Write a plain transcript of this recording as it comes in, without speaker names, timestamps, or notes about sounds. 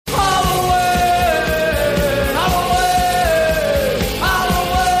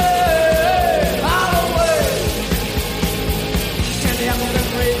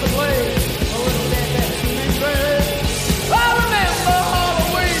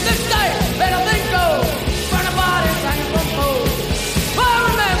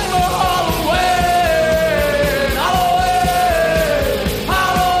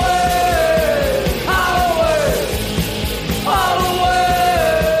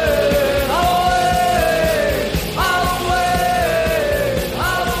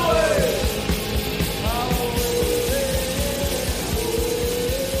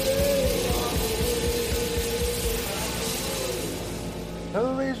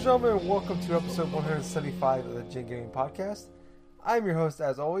and gentlemen, welcome to episode 175 of the Gen Gaming Podcast. I'm your host,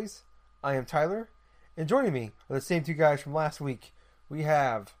 as always. I am Tyler, and joining me are the same two guys from last week. We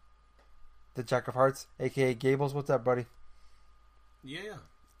have the Jack of Hearts, aka Gables. What's up, buddy? Yeah,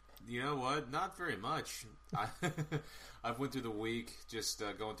 you know what? Not very much. I've went through the week just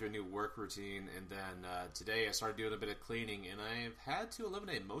going through a new work routine, and then today I started doing a bit of cleaning, and I've had to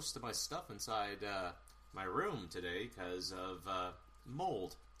eliminate most of my stuff inside my room today because of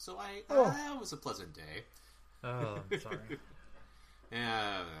mold. So that was a pleasant day. Oh, I'm sorry.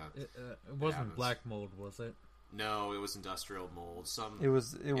 Yeah, It wasn't black mold, was it? no, it was industrial mold. It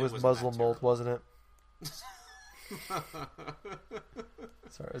was was Muslim mold, bacteria. wasn't it?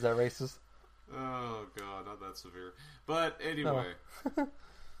 Sorry, is that racist? Oh god, not that severe. But anyway,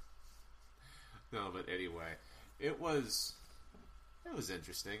 but anyway, it was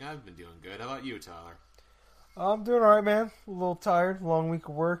interesting. I've been doing good. How about you, Tyler? I'm doing alright, man. A little tired. Long week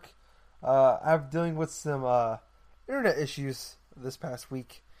of work. I'm dealing with some internet issues this past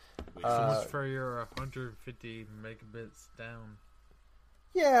week. So much for your 150 megabits down.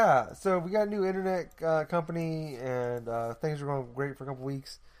 Yeah, so we got a new internet company, and things are going great for a couple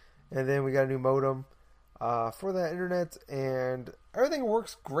weeks. And then we got a new modem for that internet, and everything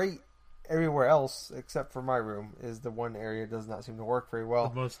works great everywhere else except for my room. Is the one area that does not seem to work very well.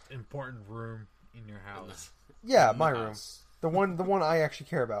 The most important room in your house. Yeah, my room, the one I actually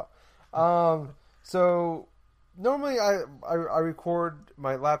care about. So normally I record.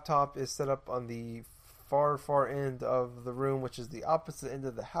 My laptop is set up on the far end of the room, which is the opposite end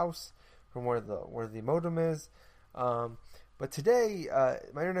of the house from where the modem is. But today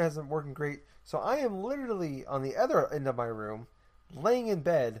my internet hasn't working great, so I am literally on the other end of my room, laying in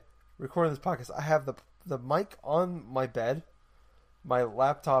bed, recording this podcast. I have the mic on my bed. My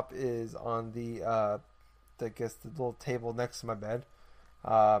laptop is on the little table next to my bed.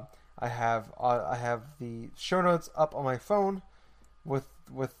 I have the show notes up on my phone with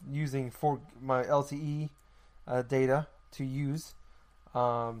using for my LTE data to use,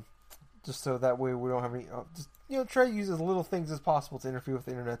 just so that way we don't have any. Try to use as little things as possible to interfere with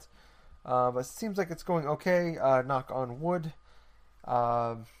the internet. But it seems like it's going okay. Knock on wood.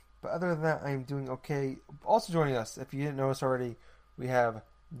 But other than that, I'm doing okay. Also joining us, if you didn't notice already, we have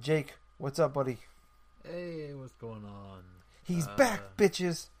Jake. What's up, buddy? Hey, what's going on? He's back,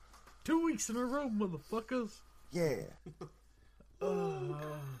 bitches. 2 weeks in a row, motherfuckers. Yeah. I'm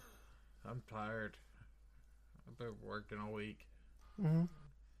tired. I've been working all week. Mm-hmm.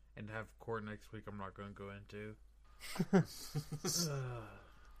 And have court next week I'm not going to go into.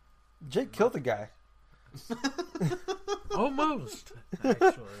 Jake killed the guy. Almost,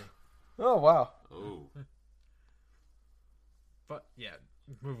 actually. Oh, wow. Oh, But, yeah,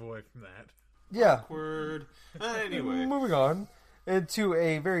 move away from that. Yeah. awkward. Anyway, Moving on into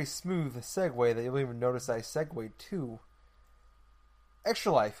a very smooth segue that you'll even notice I segued to.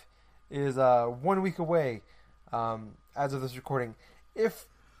 Extra Life is 1 week away as of this recording. If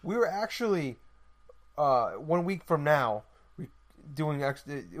we were actually 1 week from now doing it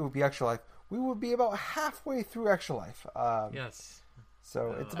would be Extra Life. We would be about halfway through Extra Life. Yes.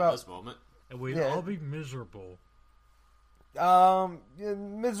 So it's at about this moment. And we'd Yeah. all be miserable.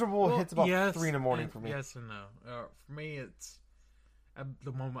 miserable hits about 3 in the morning and, for me. Yes and no. For me, it's at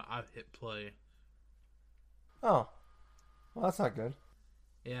the moment I hit play. Oh, well, that's not good.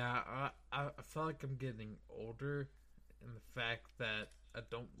 Yeah, I feel like I'm getting older in the fact that I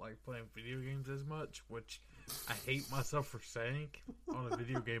don't like playing video games as much, which I hate myself for saying on a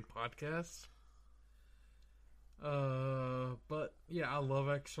video game podcast. But yeah, I love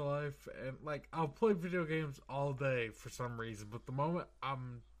Extra Life, and I'll play video games all day for some reason, but the moment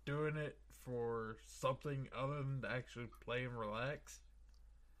I'm doing it for something other than to actually play and relax,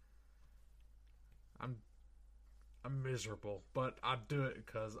 I'm miserable, but I do it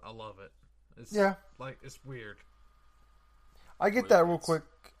because I love it. It's it's weird. I get that real quick.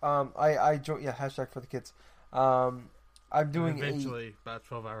 I joined. Yeah, hashtag for the kids. I'm doing and eventually, about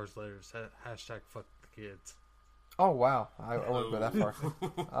 12 hours later, hashtag fuck the kids. Oh wow, I wouldn't go that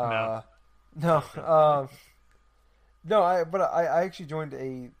far. No. I actually joined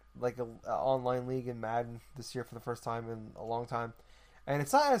a online league in Madden this year for the first time in a long time, and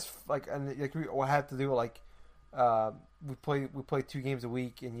it's not as we have to do we play 2 games a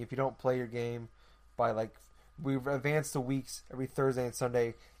week, and if you don't play your game by we've advanced the weeks every Thursday and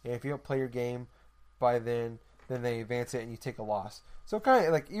Sunday, and if you don't play your game by then they advance it and you take a loss. So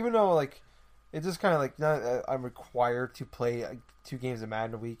kind of even though it's just kind of not I'm required to play 2 games of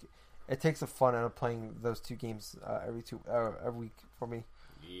Madden a week, it takes the fun out of playing those 2 games every week for me.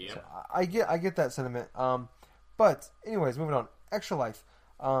 Yep. So I get that sentiment. But anyways, moving on. Extra Life.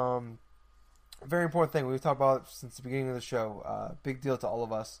 Very important thing. We've talked about it since the beginning of the show. Big deal to all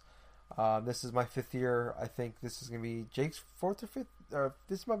of us. This is my 5th year. I think this is going to be Jake's 4th or 5th.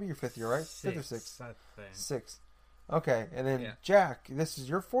 This might be your 5th year, right? 5th or 6th? I think. 6th. Okay, and then Jack, this is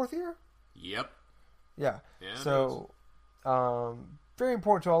your 4th year? Yep. Yeah. So, very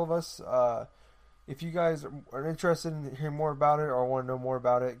important to all of us. If you guys are interested in hearing more about it or want to know more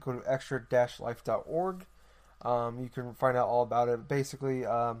about it, go to extra-life.org. You can find out all about it. Basically,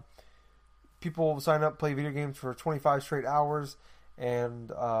 people sign up, play video games for 25 straight hours,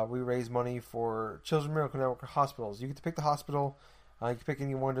 and we raise money for Children's Miracle Network hospitals. You get to pick the hospital. You can pick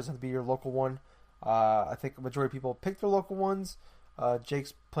any one. It doesn't have to be your local one. I think a majority of people pick their local ones.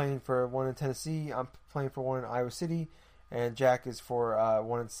 Jake's playing for one in Tennessee. I'm playing for one in Iowa City, and Jack is for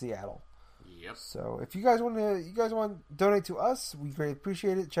one in Seattle. Yep. So if you guys want to donate to us, we greatly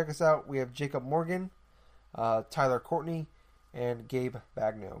appreciate it. Check us out. We have Jacob Morgan, Tyler Courtney, and Gabe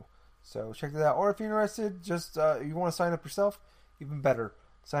Bagno. So check that out. Or if you're interested, just you want to sign up yourself, even better.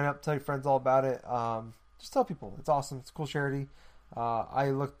 Sign up, tell your friends all about it. Just tell people. It's awesome. It's a cool charity.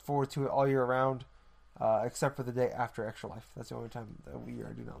 I look forward to it all year round, except for the day after Extra Life. That's the only time that year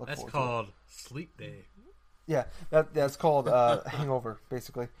I do not look forward to it. That's called Sleep Day. Yeah, that's called Hangover,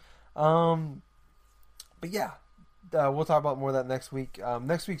 basically. But yeah, we'll talk about more of that next week.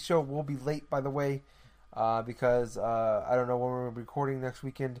 Next week's show will be late, by the way, because I don't know when we're recording next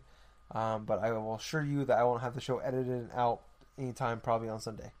weekend. But I will assure you that I won't have the show edited and out anytime, probably on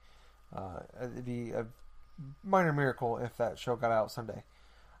Sunday. It'd be a minor miracle if that show got out Sunday.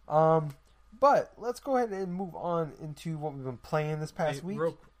 But let's go ahead and move on into what we've been playing this past week.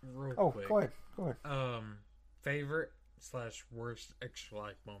 Real quick. Go ahead. Favorite / worst Extra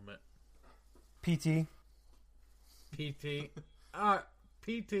Life moment. PT.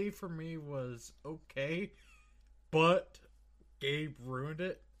 PT for me was okay, but Gabe ruined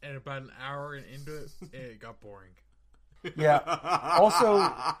it, and about an hour into it, it got boring. Yeah.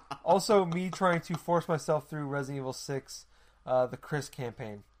 Also, me trying to force myself through Resident Evil 6, the Chris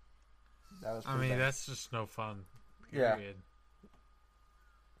campaign. That was. Bad. That's just no fun. Period. Yeah.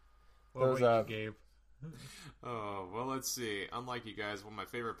 What about you, Gabe? Oh, well, let's see. Unlike you guys, one of my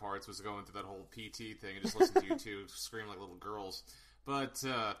favorite parts was going through that whole PT thing and just listen to you two scream like little girls. But,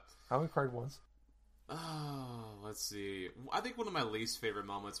 I only cried once. Oh, let's see. I think one of my least favorite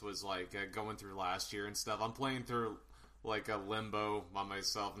moments was, like, going through last year and stuff. I'm playing through, like, a limbo by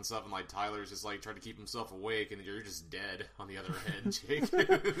myself and stuff, and, like, Tyler's just, like, trying to keep himself awake, and you're just dead on the other end, Jake.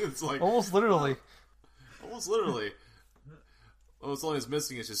 It's like... Almost literally. Almost literally. Oh, it's only it's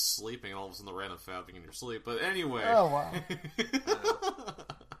missing is just sleeping, and all of a sudden the random fapping in your sleep. But anyway. Oh, wow.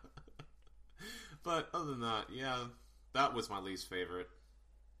 But other than that, yeah, that was my least favorite.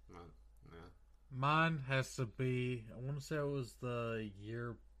 Yeah. Mine has to be, I want to say it was the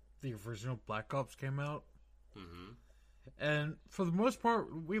year the original Black Ops came out. Mm-hmm. And for the most part,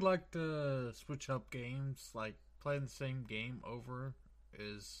 we like to switch up games. Like, playing the same game over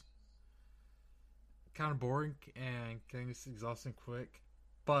is kind of boring and getting exhausting quick.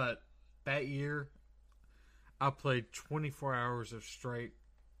 But that year, I played 24 hours of straight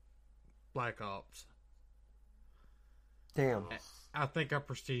Black Ops. Damn. I think I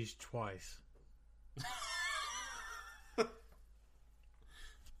prestiged twice. It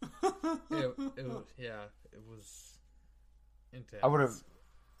was intense. I would have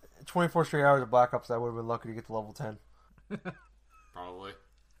 24 straight hours of Black Ops. I would have been lucky to get to level 10. Probably.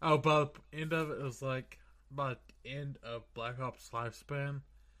 Oh, by the end of it was like by the end of Black Ops lifespan.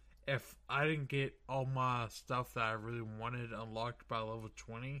 If I didn't get all my stuff that I really wanted unlocked by level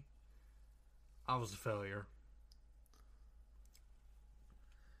 20, I was a failure.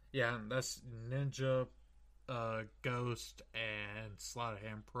 Yeah, and that's Ninja, Ghost, and Sleight of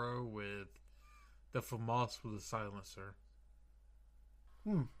Hand Pro with the FAMAS with a silencer.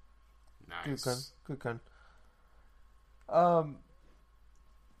 Nice. Good gun.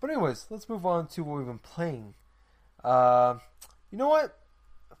 But anyways, let's move on to what we've been playing. You know what?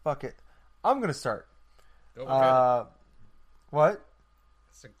 Fuck it. I'm gonna start. Go ahead. What?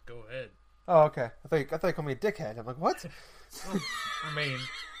 I said, go ahead. Oh, okay. I thought you called me a dickhead. I'm like, what? I mean,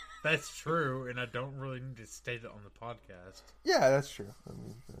 that's true, and I don't really need to state it on the podcast. Yeah, that's true. I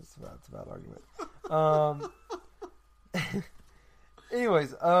mean, that's a bad argument.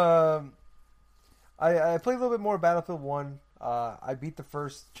 Anyways, I played a little bit more Battlefield 1. I beat the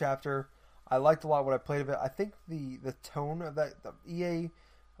first chapter. I liked a lot what I played of it. I think the tone of that, the EA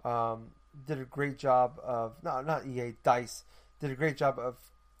did a great job of, not EA, DICE did a great job of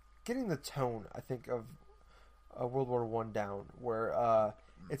getting the tone, I think, of World War One down, where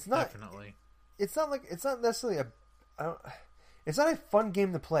it's not Definitely. It's not necessarily it's not a fun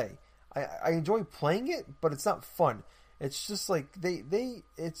game to play. I enjoy playing it, but it's not fun. It's just like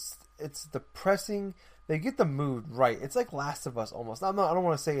it's depressing. They get the mood right. It's like Last of Us almost. I don't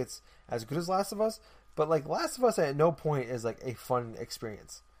want to say it's as good as Last of Us, but like Last of Us at no point is like a fun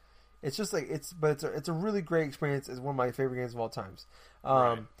experience. It's just like it's a really great experience. It's one of my favorite games of all times.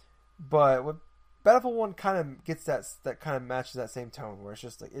 Right. But what Battlefield 1 kind of gets that kind of matches that same tone where it's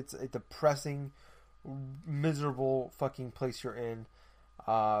just like it's a depressing, miserable fucking place you're in.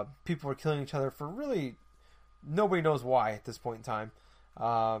 People are killing each other for really nobody knows why at this point in time.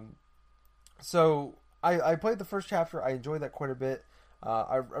 So I played the first chapter. I enjoyed that quite a bit.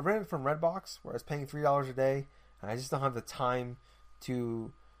 I rented it from Redbox where I was paying $3 a day, and I just don't have the time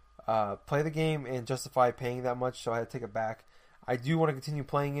to play the game and justify paying that much, so I had to take it back. I do want to continue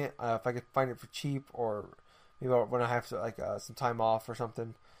playing it if I could find it for cheap, or maybe when I have to some time off or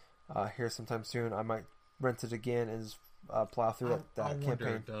something here sometime soon. I might rent it again and just plow through that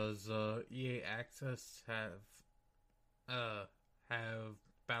campaign. Does EA Access have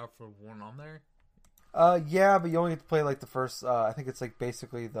Battlefield 1 on there? Yeah, but you only get to play like the first. I think it's like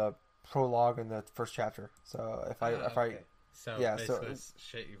basically the prologue and the first chapter. So if I so yeah, basically so it's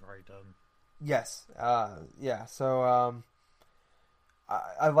shit you've already done. yes, yeah. So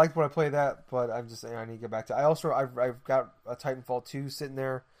I liked when I played that, but I need to get back to. I've got a Titanfall 2 sitting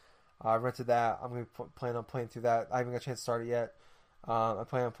there. I rented that. I'm going to plan on playing through that. I haven't got a chance to start it yet. I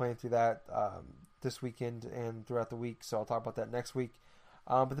plan on playing through that this weekend and throughout the week, so I'll talk about that next week.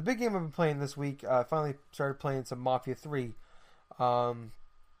 But the big game I've been playing this week, I finally started playing some Mafia 3. Talked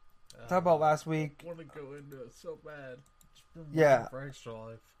about last week. I want to go into it so bad. Yeah. For Extra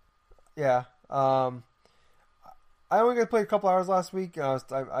Life. Yeah. I only got to play a couple hours last week. I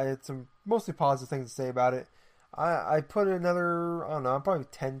had some mostly positive things to say about it. I put another, I don't know, probably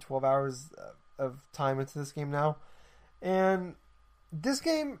 10, 12 hours of time into this game now. And this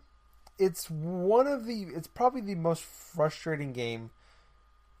game, it's probably the most frustrating game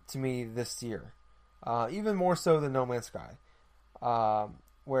to me this year. Even more so than No Man's Sky.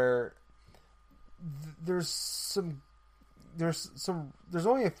 Where there's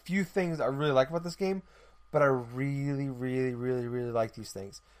only a few things I really like about this game, but I really, really, really, really like these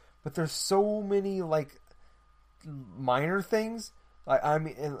things. But there's so many like minor things. I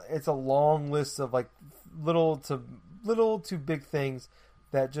mean, it's a long list of like little to big things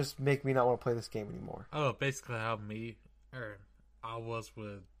that just make me not want to play this game anymore. Oh, basically how I was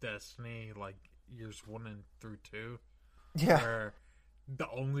with Destiny, like years 1 and through 2. Yeah. Where the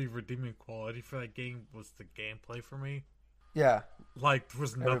only redeeming quality for that game was the gameplay for me. Yeah. Like, there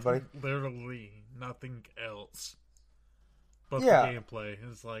was literally nothing else but the Yeah. gameplay.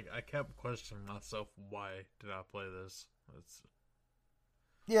 It's like, I kept questioning myself, why did I play this?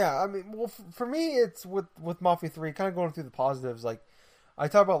 Yeah, I mean, well, for me, it's with Mafia 3, kind of going through the positives. Like, I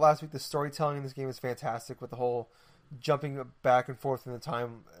talked about last week, the storytelling in this game is fantastic with the whole jumping back and forth in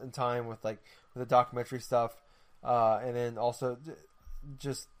time with the documentary stuff. And then also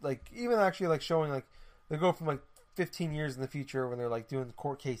just, like, even actually, like, showing, like, they go from, like, 15 years in the future when they're, like, doing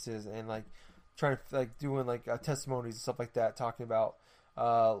court cases and, like, trying to, like, doing, like, testimonies and stuff like that, talking about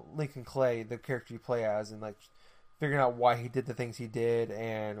Lincoln Clay, the character you play as, and, like, figuring out why he did the things he did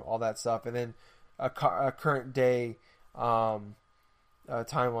and all that stuff. And then a current day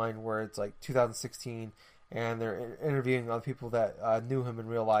timeline where it's, like, 2016, and they're interviewing other people that knew him in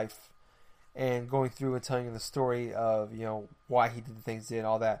real life and going through and telling the story of, you know, why he did the things he did and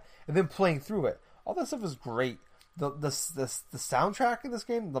all that. And then playing through it. All that stuff is great. The soundtrack in this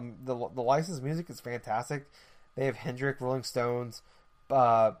game, the licensed music is fantastic. They have Hendrix, Rolling Stones,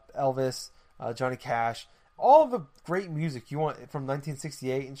 Elvis, Johnny Cash. All of the great music you want from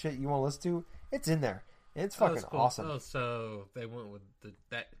 1968 and shit you want to listen to, it's in there. And it's fucking awesome. Oh, so they went with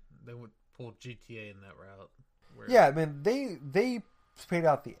they would pull GTA in that route. Yeah, I mean they paid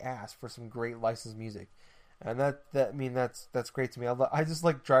out the ass for some great licensed music, and that's great to me. I just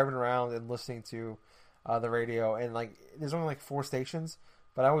like driving around and listening to the radio, and like there's only like 4 stations,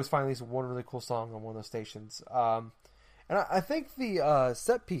 but I always find at least one really cool song on one of those stations. And I think the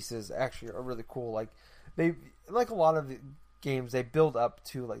set pieces actually are really cool. Like they, like a lot of the games, they build up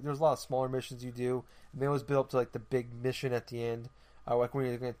to, like, there's a lot of smaller missions you do, and they always build up to like the big mission at the end. Like when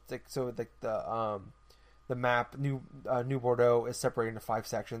you're going to, like, so like the map New Bordeaux is separated into 5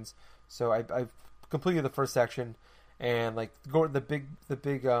 sections. So I completed the first section, and like go to the big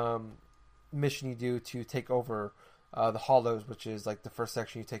mission you do to take over the Hollows, which is like the first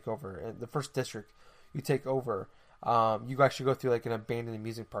section you take over, and the first district you take over. You actually go through like an abandoned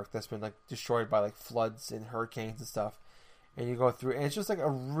amusement park that's been like destroyed by like floods and hurricanes and stuff, and you go through, and it's just like a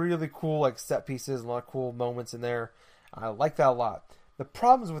really cool like set pieces, and a lot of cool moments in there. I like that a lot. The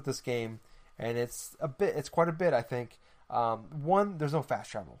problems with this game, and it's quite a bit, I think. One, there's no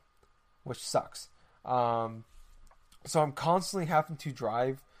fast travel, which sucks. So I'm constantly having to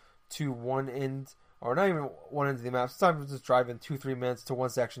drive to one end, or not even one end of the map. Sometimes I'm just driving 2-3 minutes to one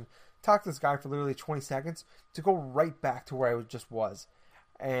section, talk to this guy for literally 20 seconds to go right back to where I just was.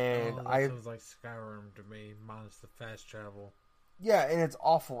 And that sounds like Skyrim to me, minus the fast travel. Yeah, and it's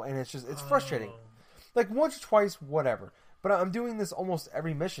awful, and it's frustrating. Like, once or twice, whatever. But I'm doing this almost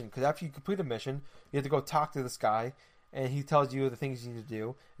every mission, because after you complete a mission, you have to go talk to this guy, and he tells you the things you need to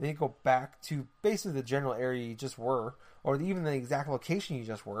do. And then you go back to basically the general area you just were, or even the exact location you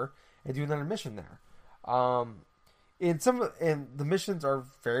just were, and do another mission there. And the missions are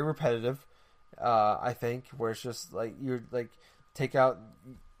very repetitive, I think, where it's just, like, you're, like, you got,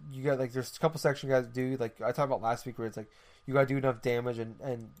 like, there's a couple sections you got to do, like, I talked about last week, where it's, like, you got to do enough damage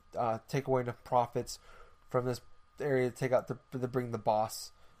and take away enough profits from this area to take out to bring the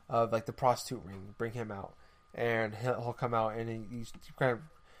boss of, like, the prostitute ring, bring him out, and he'll come out, and you kind of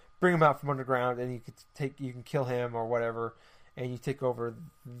bring him out from underground, and you can kill him or whatever, and you take over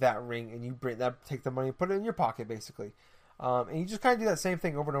that ring, and you take the money and put it in your pocket, basically, and you just kind of do that same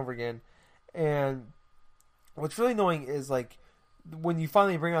thing over and over again. And what's really annoying is, like, when you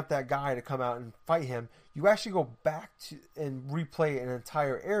finally bring out that guy to come out and fight him, you actually go back to and replay an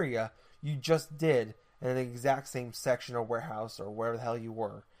entire area you just did in the exact same section or warehouse or wherever the hell you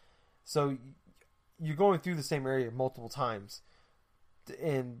were. So you're going through the same area multiple times,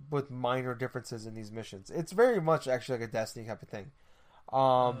 and with minor differences in these missions. It's very much actually like a Destiny type of thing.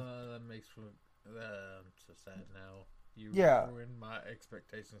 That makes me I'm so sad now. You ruined my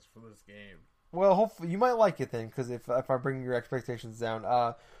expectations for this game. Well, hopefully you might like it then, because if I bring your expectations down.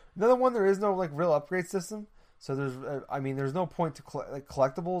 Another one, there is no, like, real upgrade system, so there's no point to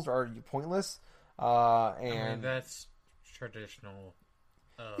collectibles are pointless. That's traditional.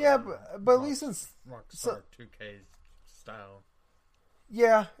 But at least it's Rockstar 2K style.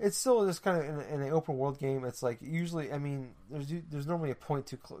 Yeah, it's still just kind of in an open world game. It's like usually, there's normally a point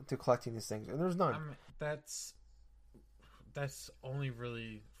to collecting these things, and there's none. That's only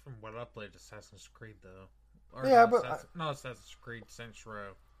really from what I played Assassin's Creed, though. Not Assassin's Creed, Saints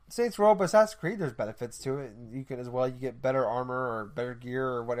Row. Saints Row, but Assassin's Creed, there's benefits to it. You can as well. You get better armor or better gear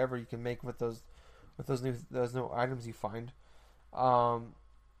or whatever you can make with those new items you find. Another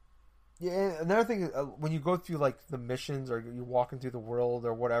thing, when you go through, like, the missions or you're walking through the world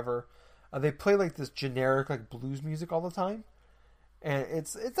or whatever, they play, like, this generic, like, blues music all the time, and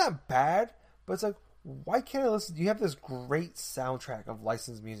it's not bad, but it's like, why can't I listen? You have this great soundtrack of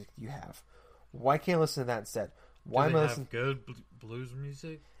licensed music you have. Why can't I listen to that instead? Why am I listening? Good blues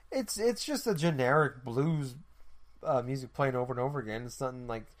music? It's just a generic blues music playing over and over again. It's nothing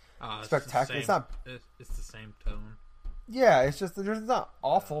like spectacular. It's not. It's the same tone. Yeah, it's just it's not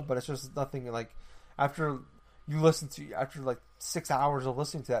awful, but it's just nothing like after like 6 hours of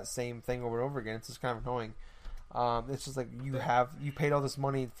listening to that same thing over and over again. It's just kind of annoying. It's just like you paid all this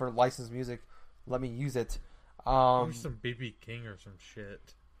money for licensed music. Let me use it. Or some BB King or some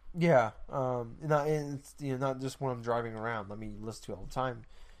shit. Yeah. It's not just when I'm driving around. Let me listen to it all the time.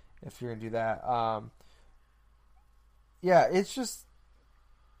 If you're gonna do that. Yeah.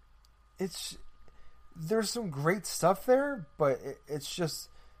 There's some great stuff there, but it's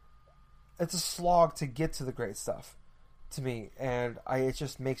a slog to get to the great stuff to me, and it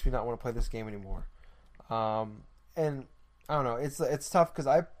just makes me not want to play this game anymore. And I don't know. It's tough because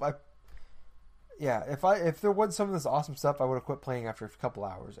if there wasn't some of this awesome stuff, I would have quit playing after a couple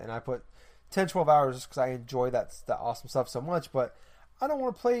hours. And I put 10-12 hours just because I enjoy that awesome stuff so much. But I don't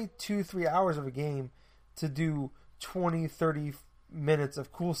want to play 2-3 hours of a game to do 20-30 minutes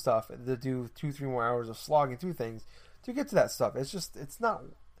of cool stuff, to do 2-3 more hours of slogging through things to get to that stuff. It's not,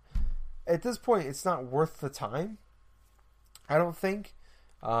 at this point, it's not worth the time, I don't think.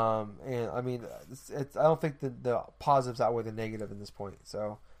 And I mean, I don't think the positives outweigh the negative in this point.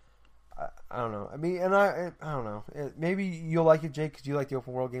 So I don't know. I mean, and I don't know. Maybe you'll like it, Jake, because you like the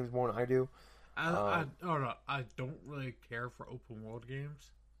open world games more than I do. I don't really care for open world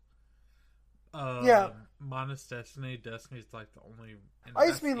games. Minus Destiny. Destiny's like the only. I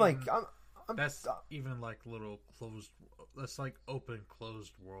just mean like that's even like little closed. That's like open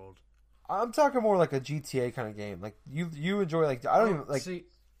closed world. I'm talking more like a GTA kind of game. Like you enjoy like I don't even like. See,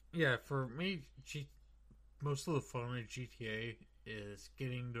 yeah, for me, most of the fun in GTA is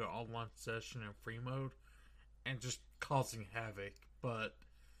getting to online session in free mode and just causing havoc. But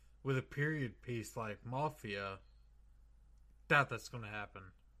with a period piece like Mafia, that's going to happen.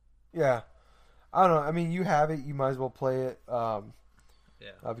 Yeah. I don't know. I mean, you have it. You might as well play it. Yeah.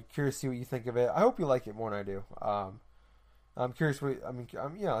 I'll be curious to see what you think of it. I hope you like it more than I do. I'm curious what like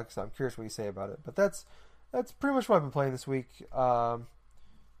I said, I'm curious what you say about it. But that's pretty much what I've been playing this week.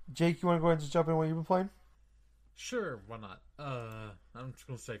 Jake, you want to go ahead and just jump in what you've been playing? Sure, why not? I'm just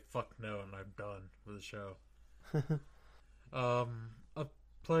gonna say fuck no, and I'm done with the show. I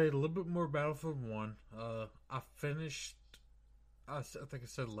played a little bit more Battlefield 1. I finished. I think I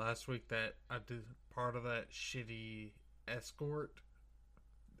said last week that I did part of that shitty escort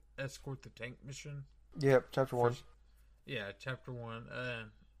the tank mission. Yep, chapter 1. Yeah, chapter 1.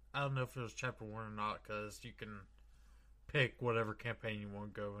 I don't know if it was chapter 1 or not, because you can pick whatever campaign you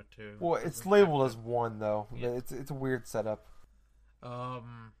want to go into. Well, it's labeled as 1 though. Yeah. It's a weird setup.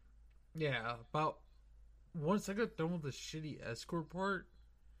 Yeah, about once I got done with the shitty escort part,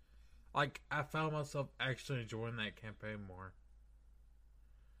 like, I found myself actually enjoying that campaign more.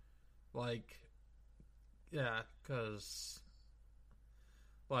 Like, yeah, because,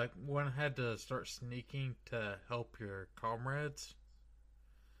 like, when I had to start sneaking to help your comrades,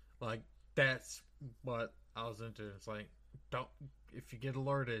 like, that's what I was into. It's like, if you get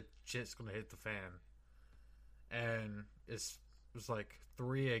alerted, shit's gonna hit the fan. And it was like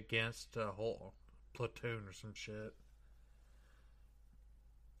 3 against a whole platoon or some shit.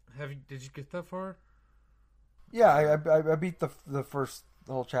 Did you get that far? Yeah, I beat the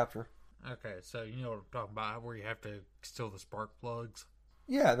whole chapter. Okay, so you know what I'm talking about, where you have to steal the spark plugs.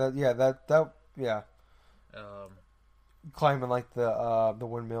 Yeah, yeah. Climbing like the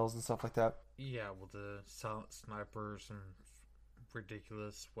windmills and stuff like that. Yeah, with the silent snipers and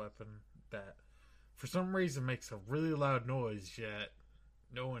ridiculous weapon that, for some reason, makes a really loud noise, yet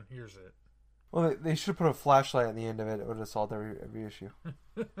no one hears it. Well, they should put a flashlight at the end of it. It would have solved every issue.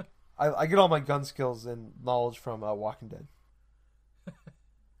 I get all my gun skills and knowledge from Walking Dead.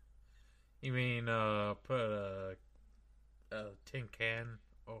 You mean put a tin can?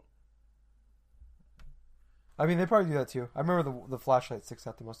 Oh, I mean, they probably do that too. I remember the flashlight sticks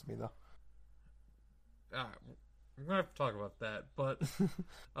out the most of me though. We're gonna have to talk about that, but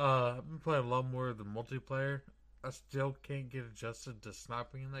I've been playing a lot more of the multiplayer. I still can't get adjusted to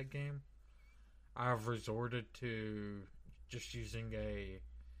sniping in that game. I've resorted to just using a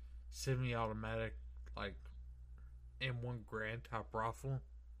semi-automatic, like, M1 Grand type rifle,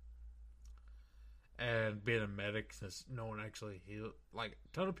 and being a medic, since no one actually heals. Like,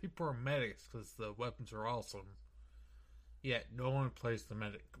 a ton of people are medics because the weapons are awesome, yet no one plays the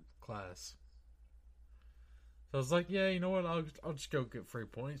medic class. So I was like, yeah, you know what? I'll just go get free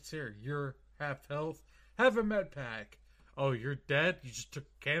points here. You're half health. Have a med pack. Oh, you're dead? You just took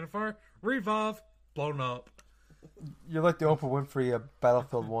a can of fire? Revive. Blown up. You're like the Oprah Winfrey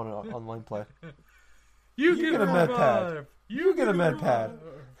Battlefield 1 online play. You get a med pad. You get a med pad.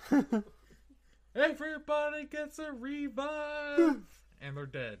 Everybody gets a revive. And they're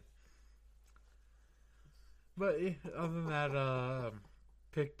dead. But other than that,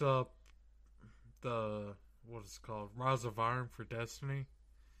 picked up the, what is it called? Rise of Iron for Destiny.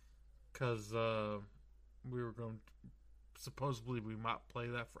 Because we were going to, supposedly we might play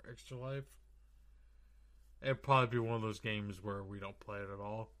that for Extra Life. It'd probably be one of those games where we don't play it at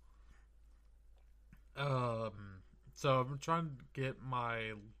all. So I've been trying to get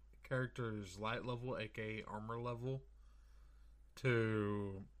my character's light level, aka armor level,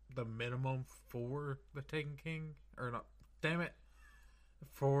 to the minimum for the Taken King. Or not, damn it.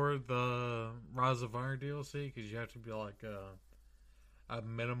 For the Rise of Iron DLC, because you have to be like a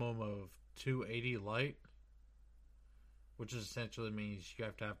minimum of 280 light, which essentially means you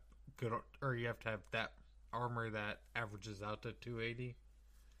have to have good, or you have to have that armor that averages out to 280.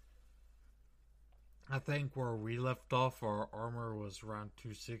 I think where we left off, our armor was around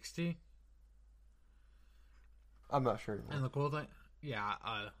 260. I'm not sure anymore. And the cool thing, yeah,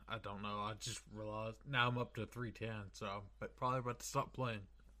 I don't know. I just realized now I'm up to 310, so I'm probably about to stop playing.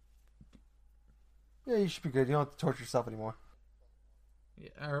 Yeah, you should be good. You don't have to torture yourself anymore.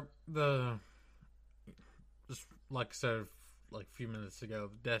 Yeah, just like I said, like a few minutes ago,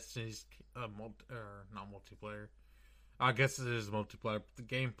 Destiny's not multiplayer. I guess it is multiplayer, but the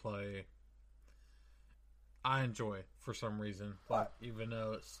gameplay I enjoy for some reason. But even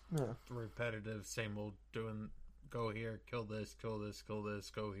though it's repetitive, same old doing, go here, kill this, kill this, kill this,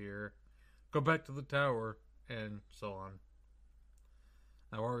 go here, go back to the tower, and so on.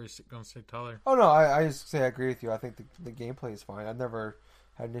 Now, what were you going to say, Tyler? Oh no, I just say I agree with you. I think the gameplay is fine. I've never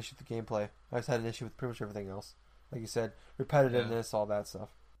had an issue with the gameplay. I just had an issue with pretty much everything else. Like you said, repetitiveness, all that stuff.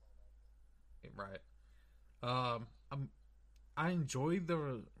 Right. I enjoyed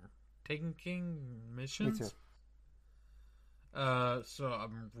the Taken King missions. Me too. So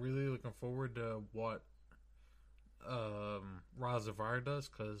I'm really looking forward to what Rise of Iron does,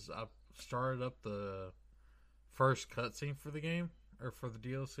 because I started up the first cutscene for the game, or for the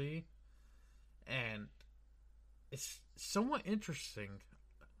DLC. And it's somewhat interesting.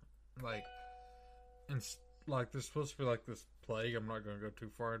 Like, and like there's supposed to be like this plague. I'm not going to go too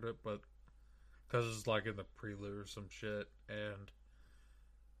far into it, but because it's like in the prelude or some shit, and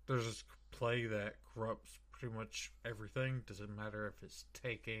there's this plague that corrupts pretty much everything. Doesn't matter if it's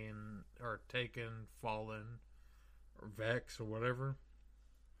taken, fallen, or vex or whatever.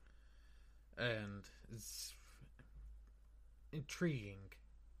 And it's intriguing,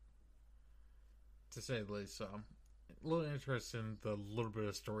 to say the least. So I'm a little interested in the little bit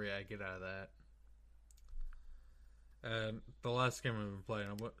of story I get out of that. And the last game I've been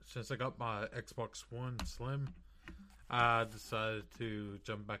playing, since I got my Xbox One Slim, I decided to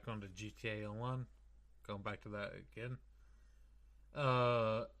jump back onto GTA Online. Going back to that again.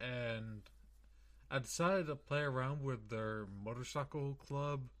 And I decided to play around with their Motorcycle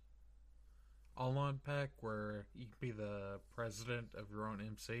Club online pack, where you can be the president of your own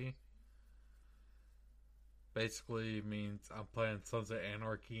MC. Basically means I'm playing Sons of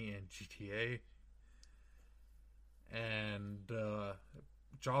Anarchy and GTA. And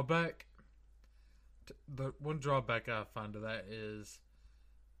drawback, the one drawback I find to that is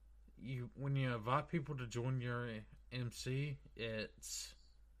when you invite people to join your MC,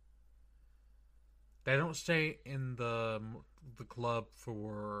 they don't stay in the club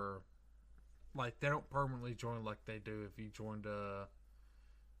for, like, they don't permanently join like they do if you joined a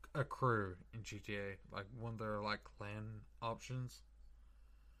crew in GTA, like one of their like clan options.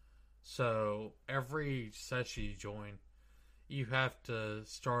 So every session you join, you have to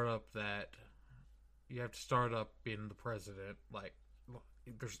start up being the president. Like,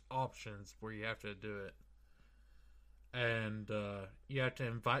 there's options where you have to do it, and you have to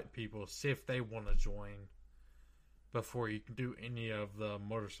invite people, see if they want to join before you can do any of the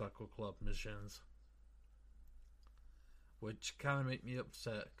Motorcycle Club missions. Which kind of made me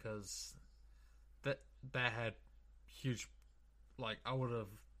upset, because that had huge, like, I would have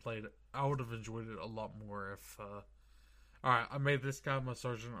enjoyed it a lot more if, alright, I made this guy my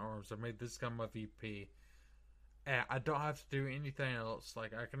Sergeant at Arms, I made this guy my VP, and I don't have to do anything else.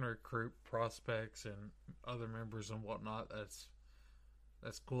 Like, I can recruit prospects and other members and whatnot.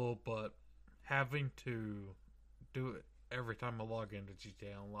 That's cool, but having to do it every time I log into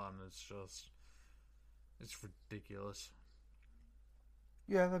GTA Online is just, it's ridiculous.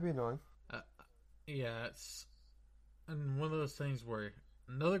 Yeah, that'd be annoying. Yeah, it's and one of those things where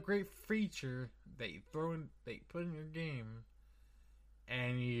another great feature that you put in your game,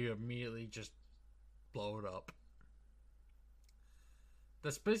 and you immediately just blow it up.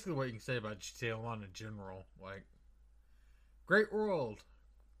 That's basically what you can say about GTA Online in general. Like, great world,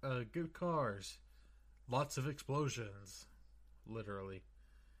 good cars, lots of explosions, literally.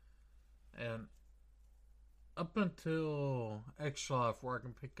 And up until Extra Life, where I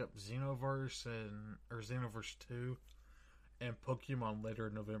can pick up Xenoverse or Xenoverse 2 and Pokemon later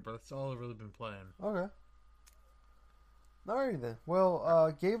in November, that's all I've really been playing. Okay. Alrighty then.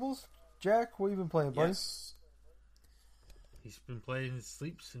 Well, Gables, Jack, what have you been playing, buddy? Yes. He's been playing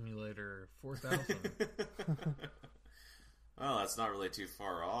Sleep Simulator 4000. Well, that's not really too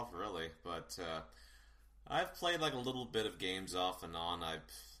far off, really. But I've played like a little bit of games off and on.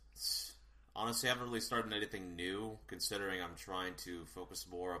 Honestly haven't really started anything new, considering I'm trying to focus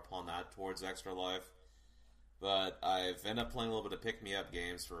more upon that towards Extra Life. But I've ended up playing a little bit of pick-me-up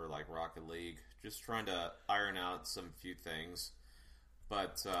games for like Rocket League, just trying to iron out some few things.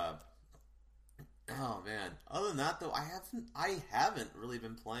 But oh man, other than that though, I haven't really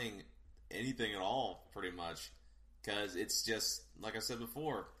been playing anything at all, pretty much, because it's just like I said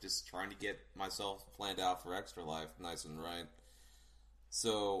before, just trying to get myself planned out for Extra Life, nice and right.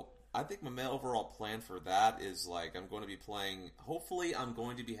 So I think my overall plan for that is, like, I'm going to be playing, hopefully I'm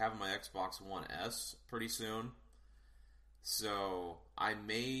going to be having my Xbox One S pretty soon. So I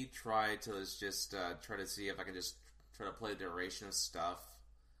may try to just try to see if I can just try to play the duration of stuff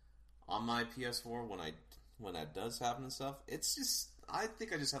on my PS4 when that does happen and stuff. It's just, I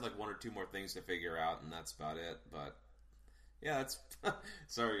think I just have like one or two more things to figure out, and that's about it. But yeah, that's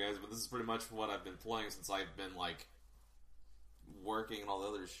sorry guys, but this is pretty much what I've been playing since I've been like working and all the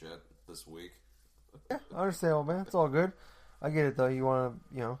other shit this week. Yeah, I understand, man. It's all good. I get it though. You want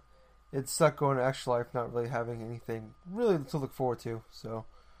to, it sucked going to Extra Life, not really having anything really to look forward to. So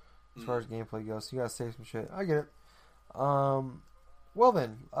as far as gameplay goes, so you gotta save some shit. I get it. Well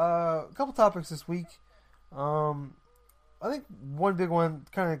then, a couple topics this week. I think one big one,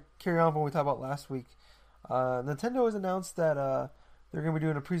 kind of carry on from what we talked about last week. Nintendo has announced that they're going to be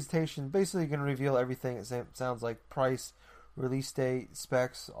doing a presentation, basically going to reveal everything. It sounds like price, release date,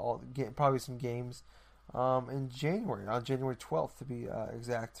 specs, probably some games. in January, on January 12th to be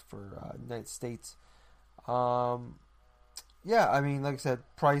exact for United States. Yeah, I mean, like I said,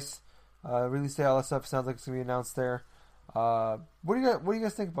 price, release date, all that stuff sounds like it's gonna be announced there. What do you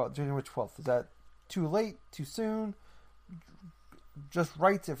guys think about January 12th? Is that too late? Too soon? Just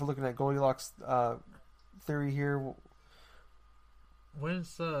right if we're looking at Goldilocks theory here.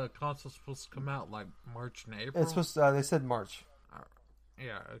 When's the console supposed to come out? Like March and April? It's supposed. They said March.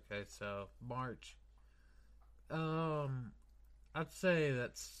 Yeah. Okay. So March. I'd say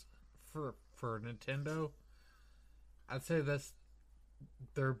that's for Nintendo. I'd say that's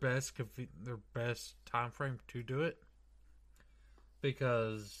their best time frame to do it,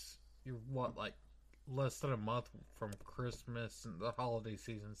 because you're like less than a month from Christmas and the holiday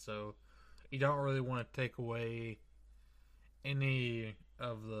season, so you don't really want to take away any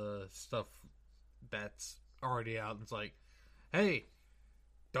of the stuff that's already out. And it's like, hey,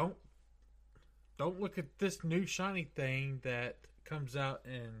 don't look at this new shiny thing that comes out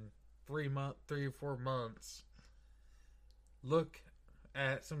in 3 or 4 months. Look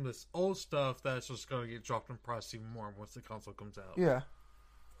at some of this old stuff that's just going to get dropped in price even more once the console comes out. Yeah.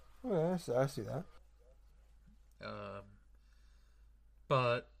 Okay, I see that.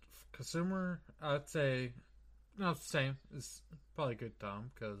 But consumer, I'd say, not the same. It's probably a good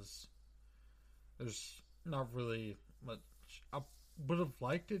time because there's not really much. I would have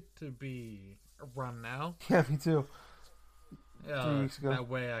liked it to be around now. Yeah, me too. 3 weeks ago. That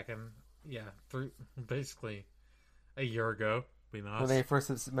way I can, basically a year ago. Be nice. When they first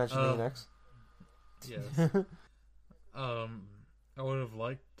mentioned NX. Yes. I would have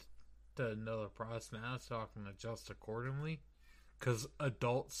liked to know the price now so I can adjust accordingly. Because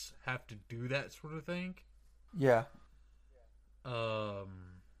adults have to do that sort of thing. Yeah. But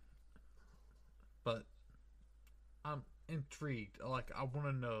I'm intrigued. Like, I want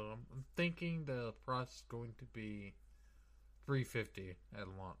to know. I'm thinking the price is going to be $350 at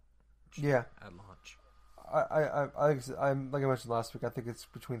launch. Yeah. At launch. I'm like I mentioned last week. I think it's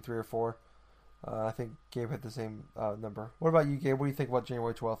between 3 or 4. I think Gabe had the same number. What about you, Gabe? What do you think about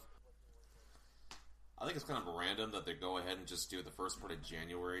January 12th? I think it's kind of random that they go ahead and just do the first part of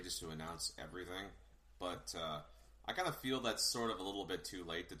January just to announce everything. But I kind of feel that's sort of a little bit too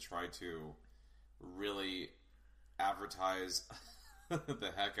late to try to really advertise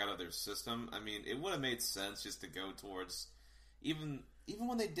the heck out of their system. I mean, it would have made sense just to go towards even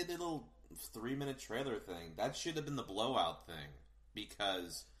when they did the little 3-minute trailer thing. That should have been the blowout thing,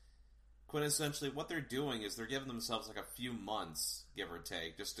 because quintessentially what they're doing is they're giving themselves like a few months, give or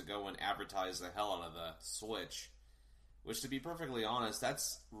take, just to go and advertise the hell out of the Switch. Which, to be perfectly honest,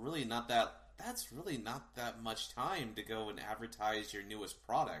 that's really not that much time to go and advertise your newest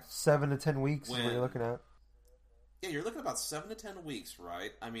product. 7 to 10 weeks is what you're looking at. Yeah, you're looking at about 7 to 10 weeks,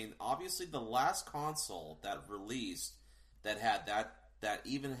 right? I mean, obviously the last console that released that had that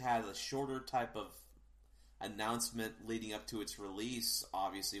even had a shorter type of announcement leading up to its release,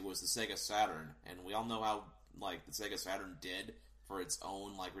 obviously, was the Sega Saturn. And we all know how, like, the Sega Saturn did for its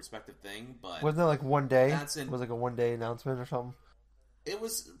own, like, respective thing, but... Wasn't that, like, one day? It was, like, a one-day announcement or something? It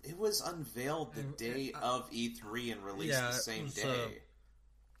was unveiled the day of E3 and released the same day.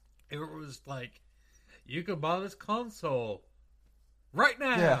 It was like, you could buy this console right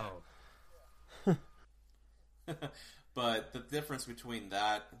now! Yeah. But the difference between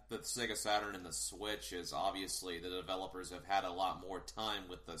that, the Sega Saturn, and the Switch is obviously the developers have had a lot more time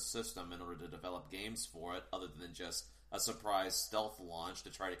with the system in order to develop games for it, other than just a surprise stealth launch to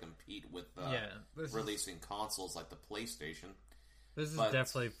try to compete with releasing consoles like the PlayStation. This is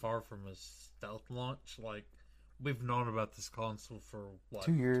definitely far from a stealth launch. Like, we've known about this console for,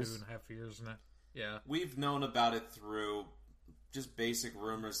 2 years. 2.5 years now. Yeah. We've known about it through just basic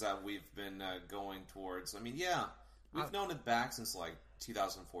rumors that we've been going towards. I mean, yeah. We've known it back since, like,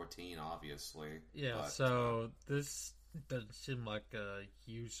 2014, obviously. Yeah, but, so this doesn't seem like a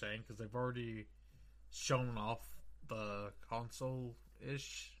huge thing, because they've already shown off the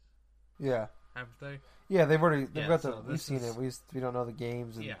console-ish. Yeah. Haven't they? Yeah, we've seen it. We don't know the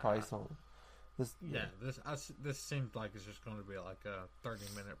games and the price on it. This seems like it's just going to be like a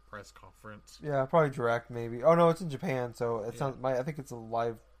 30-minute press conference. Yeah, probably direct, maybe. Oh, no, it's in Japan, so it sounds... I think it's a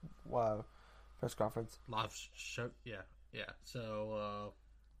live... press conference. Live show, yeah. So,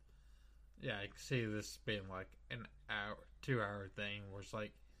 I can see this being like an hour, 2-hour thing where it's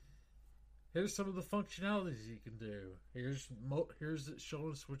like, here's some of the functionalities you can do. Here's it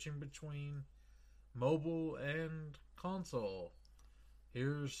showing switching between mobile and console.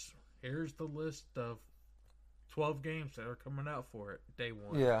 Here's the list of 12 games that are coming out for it day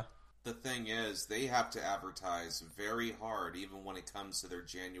one. Yeah. The thing is, they have to advertise very hard even when it comes to their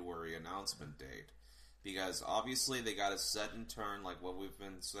January announcement date. because obviously they got to set in turn, like what we've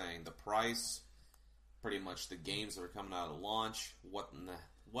been saying, the price, pretty much the games that are coming out at launch,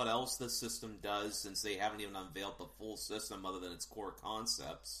 what else the system does, since they haven't even unveiled the full system other than its core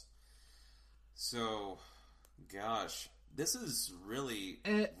concepts. So, gosh, this is really.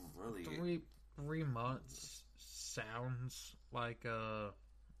 3 months sounds like a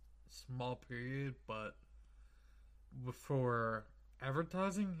small period, but for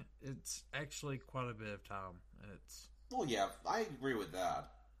advertising, it's actually quite a bit of time. Well, yeah, I agree with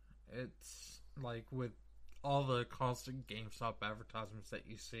that. It's like with all the constant GameStop advertisements that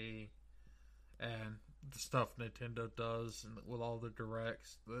you see, and the stuff Nintendo does, and with all the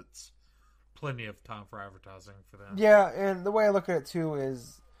directs, that's plenty of time for advertising for them. Yeah, and the way I look at it too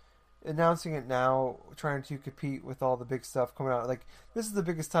is announcing it now, trying to compete with all the big stuff coming out. Like, this is the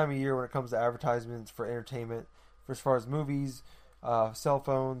biggest time of year when it comes to advertisements for entertainment, for as far as movies, cell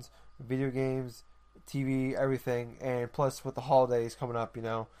phones, video games, TV, everything. And plus with the holidays coming up,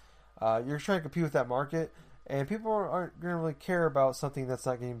 you're trying to compete with that market, and people aren't going to really care about something that's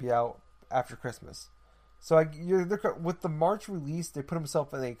not going to be out after Christmas. So with the March release, they put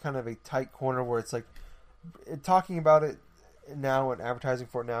themselves in a kind of a tight corner where it's like talking about it now and advertising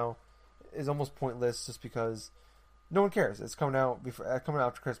for it now is almost pointless, just because no one cares. It's coming out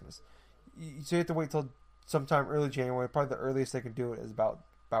after Christmas. So you have to wait till sometime early January. Probably the earliest they can do it is about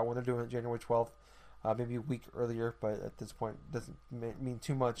when they're doing it, January 12th, maybe a week earlier. But at this point, it doesn't mean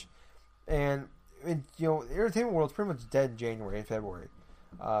too much. And the entertainment world is pretty much dead in January and February.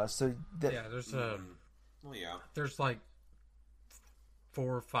 There's like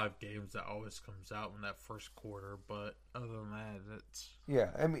 4 or 5 games that always comes out in that first quarter, but other than that,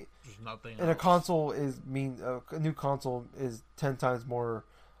 there's nothing. And else. A new console is 10 times more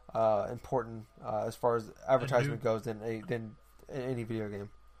important as far as advertisement goes than any video game.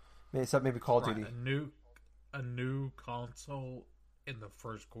 Except maybe Call of Duty. A new console in the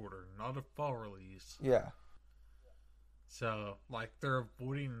first quarter, not a fall release. Yeah. So, like, they're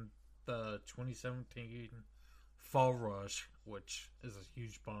avoiding the 2017 fall rush, which is a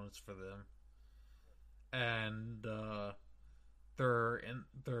huge bonus for them, and they're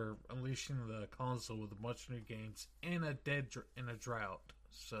unleashing the console with a bunch of new games in a drought.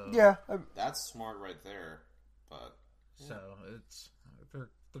 So yeah, that's smart right there. But so they're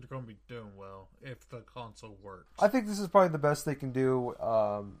going to be doing well if the console works. I think this is probably the best they can do.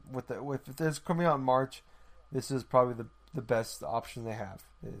 With this coming out in March, this is probably the best option they have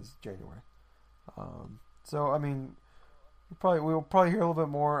is January. So I mean, we'll probably hear a little bit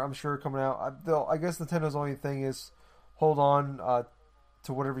more, I'm sure, coming out. I guess Nintendo's only thing is hold on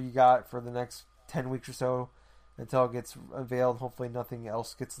to whatever you got for the next 10 weeks or so until it gets unveiled. Hopefully nothing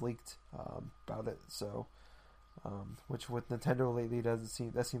else gets leaked about it. So, which with Nintendo lately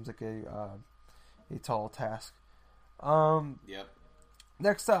seems like a tall task. Yep.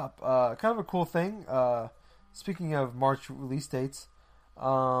 Next up, kind of a cool thing. Speaking of March release dates,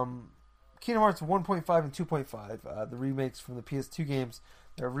 Kingdom Hearts 1.5 and 2.5, the remakes from the PS2 games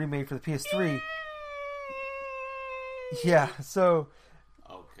that are remade for the PS3. Yeah, so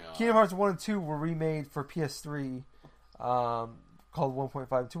Kingdom Hearts 1 and 2 were remade for PS3, called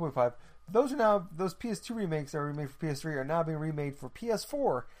 1.5 and 2.5. Those PS2 remakes that are remade for PS3 are now being remade for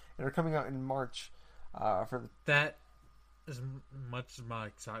PS4 and are coming out in March. That, as much as my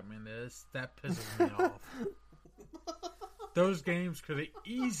excitement is, that pisses me off. Those games could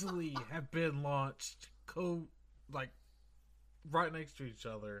easily have been launched right next to each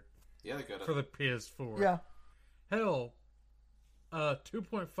other. Yeah, they could have. For the PS4. Yeah. Hell,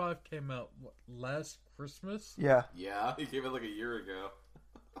 2.5 came out last Christmas. Yeah. Yeah, he came out like a year ago.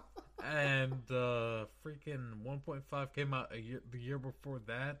 And freaking 1.5 came out the year before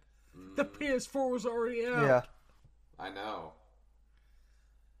that. The PS4 was already out. Yeah. I know.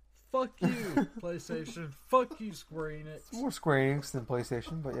 Fuck you, PlayStation. Fuck you, Square Enix. It's more Square Enix than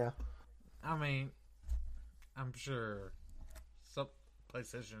PlayStation, but yeah. I mean, I'm sure some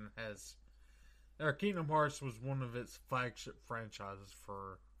PlayStation has... Kingdom Hearts was one of its flagship franchises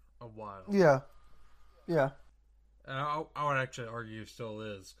for a while. Yeah. Yeah. And I would actually argue still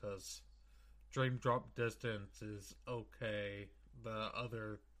is, because Dream Drop Distance is okay. The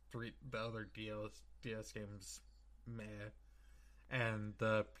other DS games, meh. And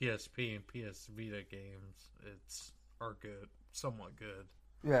the PSP and PS Vita games, are good, somewhat good.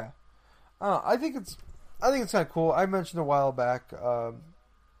 Yeah, I think it's kind of cool. I mentioned a while back,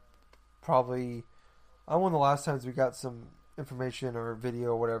 probably, one of the last times we got some information or video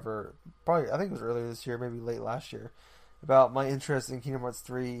or whatever. Probably, I think it was earlier this year, maybe late last year, about my interest in Kingdom Hearts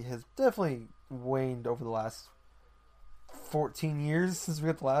 3 has definitely waned over the last 14 years since we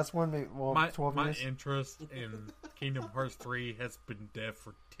got the last one. Maybe, well, 12 my years. interest in Kingdom Hearts 3 has been dead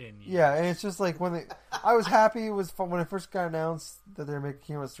for 10 years. Yeah, and it's just like I was happy. It was fun when it first got announced that they were making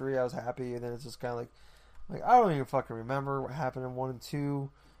Kingdom Hearts 3. I was happy, and then it's just kind of like I don't even fucking remember what happened in 1 and 2.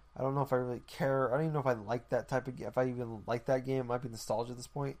 I don't know if I really care. I don't even know if I like that type of game. If I even like that game, it might be nostalgia at this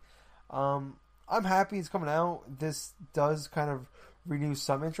point. I'm happy it's coming out. This does kind of renew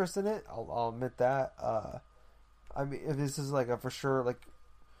some interest in it. I'll admit that. I mean, if this is like a for sure like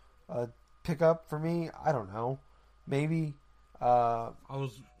a pickup for me, I don't know. Maybe. I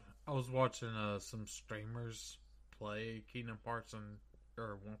was watching some streamers play Kingdom Hearts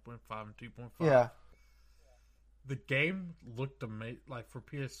or 1.5 and 2.5. Yeah. The game looked amazing. Like for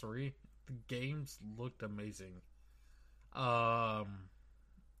PS3, the games looked amazing. But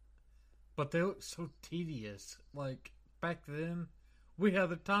they look so tedious. Like back then, we had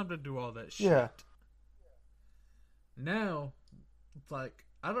the time to do all that shit. Yeah. Now, it's like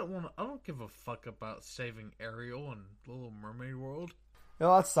I don't give a fuck about saving Ariel and Little Mermaid World. You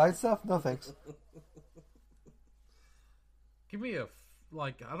know, that side stuff? No thanks. Give me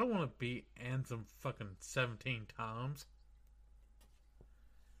I don't want to beat Ansem fucking 17 times.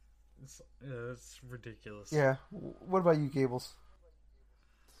 It's ridiculous. Yeah. What about you, Gables?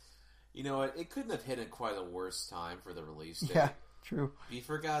 You know what? It couldn't have hit at quite a worse time for the release date. Yeah, true.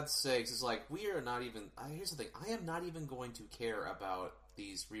 For God's sakes, it's like, we are not even... here's the thing. I am not even going to care about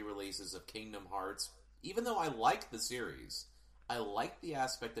these re-releases of Kingdom Hearts, even though I like the series. I like the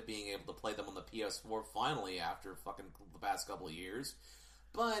aspect of being able to play them on the PS4 finally after fucking the past couple of years.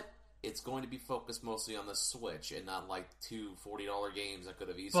 But it's going to be focused mostly on the Switch and not like two $40 games I could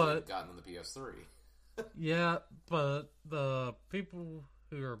have easily gotten on the PS3. Yeah, but the people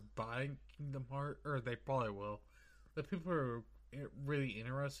who are buying Kingdom Hearts, or they probably will, the people who are really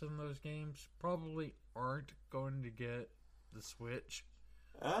interested in those games probably aren't going to get the Switch.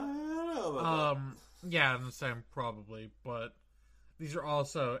 I don't know about that. Yeah, I'm saying probably, but these are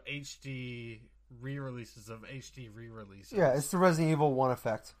also HD re-releases of HD re-releases. Yeah, it's the Resident Evil 1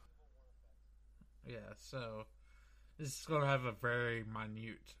 effect. Yeah, so this is going to have a very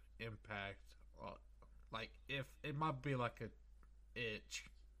minute impact. Like, if it might be like a itch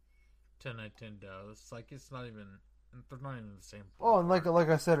to Nintendo. It's like it's not even. They're not even the same. Oh, and like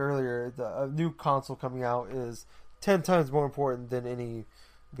I said earlier, a new console coming out is 10 times more important than any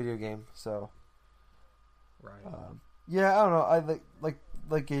video game. So, right. Yeah, I don't know. I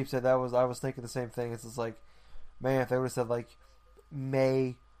like Gabe said, I was thinking the same thing. It's just like, man, if they would have said like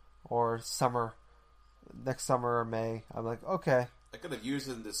May or summer, next summer or May, I'm like, okay. I could have used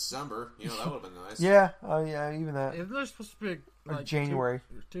it in December. You know, that would have been nice. Yeah, even that. Isn't there supposed to be like January?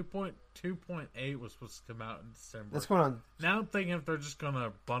 2.8 was supposed to come out in December. That's coming on. Now I'm thinking if they're just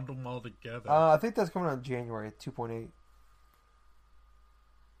gonna bundle them all together. I think that's coming out in January 2.8. I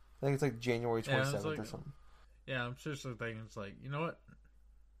think it's like January 27th or something. Yeah, I'm seriously thinking it's like, you know what?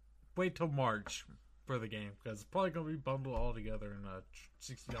 Wait till March for the game because it's probably gonna be bundled all together in a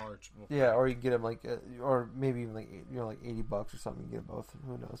 $60. Yeah, or you can get them like, or maybe even like like $80 or something. You get them both.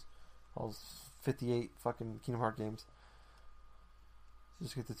 Who knows? All 58 fucking Kingdom Hearts games.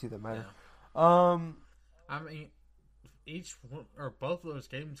 Just get the two that matter. Yeah. I mean, each one or both of those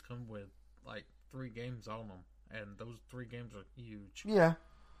games come with like 3 games on them, and those 3 games are huge. Yeah,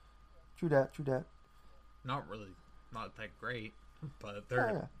 true that. Not that great, but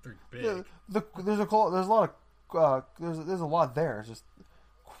they're big. There's a lot of there's a lot there. It's just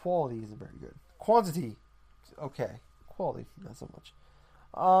quality isn't very good. Quantity, okay. Quality, not so much.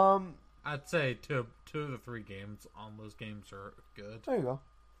 I'd say two of the 3 games on those games are good. There you go.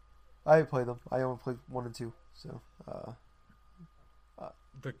 I played them. I only played 1 and 2. So.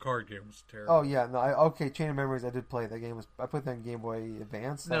 The card game was terrible. Oh yeah, no. Chain of Memories. I did play that game. I played that on Game Boy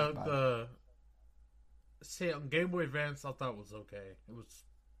Advance. See, on Game Boy Advance, I thought it was okay. It was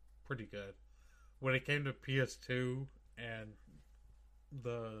pretty good. When it came to PS2 and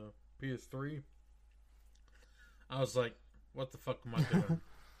the PS3, I was like, what the fuck am I doing?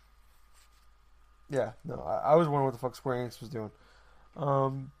 Yeah, no, I was wondering what the fuck Square Enix was doing.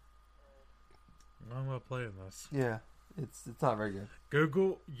 I'm not playing this. Yeah, it's not very good.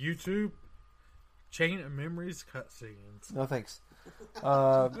 Google, YouTube, Chain of Memories cutscenes. No thanks.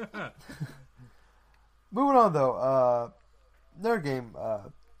 Moving on though, another game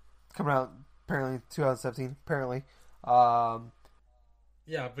coming out apparently in 2017. Apparently,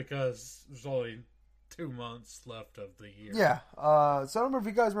 yeah, because there's only 2 months left of the year. Yeah. So I don't remember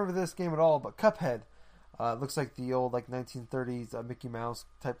if you guys remember this game at all, but Cuphead looks like the old like 1930s Mickey Mouse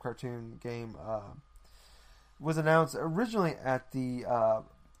type cartoon game. Was announced originally at the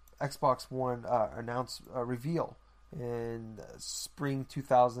Xbox One reveal in spring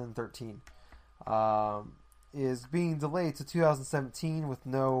 2013. Is being delayed to 2017 with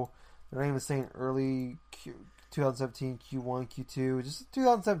no, they're not even saying early 2017, Q1, Q2, just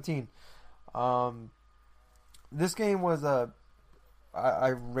 2017. This game was I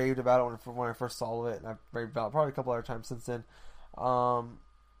raved about it when I first saw it, and I've raved about it probably a couple other times since then.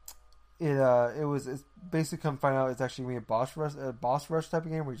 It's basically come find out it's actually gonna be a boss rush type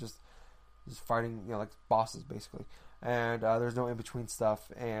of game where you're just fighting, like bosses basically, and there's no in between stuff.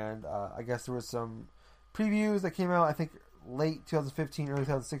 And I guess there was some previews that came out, I think late 2015, early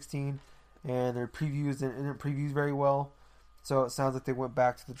 2016, and their previews didn't preview very well. So it sounds like they went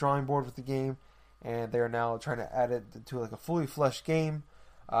back to the drawing board with the game, and they are now trying to add it to like a fully fleshed game,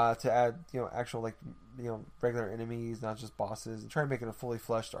 to add actual regular enemies, not just bosses, and try to make it a fully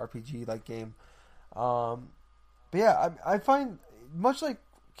fleshed RPG like game. But yeah, I find much like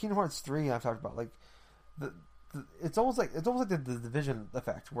Kingdom Hearts 3 I've talked about, like it's almost like the Division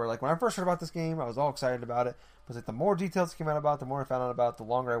effect, where like when I first heard about this game, I was all excited about it, but like the more details came out about it, the more I found out about it, the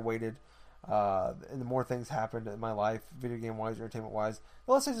longer I waited, and the more things happened in my life, video game wise, entertainment wise,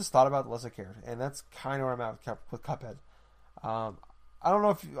 the less I just thought about it, the less I cared. And that's kind of where I'm at with Cuphead. I don't know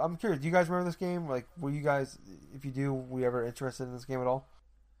if I'm curious, do you guys remember this game? Like, were you guys, if you do, were you ever interested in this game at all?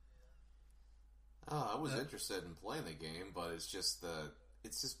 I was interested in playing the game, but it's just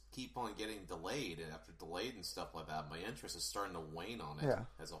keep on getting delayed, and after delayed and stuff like that, my interest is starting to wane on it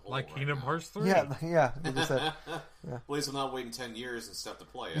as a whole. Like Kingdom Hearts 3? Yeah. Said, At least I'm not waiting 10 years and stuff to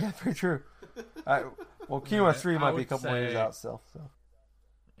play it. Yeah, very true. Kingdom Hearts 3 might be a couple more years out still. So.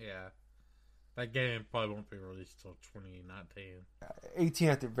 Yeah. That game probably won't be released till 2019. 18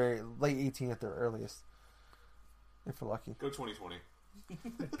 at the late 18 at the earliest, if we're lucky. Go 2020.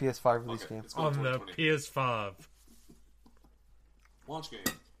 PS5 release game on the PS5. Launch game.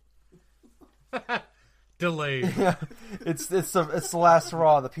 Delayed. Yeah, it's the last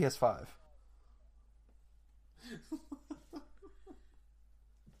hurrah of the PS5.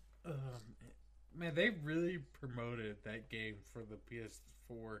 Man, they really promoted that game for the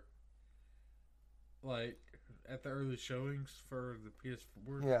PS4. Like at the early showings for the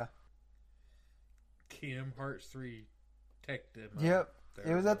PS4. Yeah. Kingdom Hearts 3 tech demo. Yep.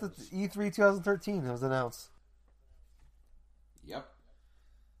 It was at the E3 2013. It was announced. Yep.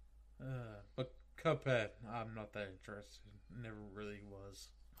 But Cuphead, I'm not that interested. Never really was.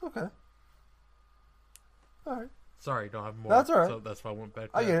 Okay. All right. Sorry, don't have more. That's all right. So that's why I went back.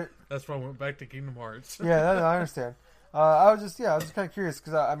 I get it. That's why I went back to Kingdom Hearts. Yeah, I understand. I was just kind of curious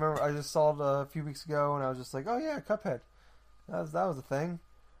because I remember I just saw it a few weeks ago, and I was just like, oh yeah, Cuphead. That was a thing.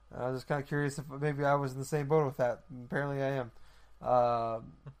 And I was just kind of curious if maybe I was in the same boat with that. Apparently, I am.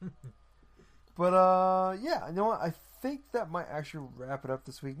 Yeah, you know what? I think that might actually wrap it up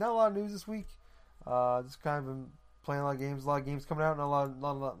this week. Not a lot of news this week. Just kind of been playing a lot of games coming out, and a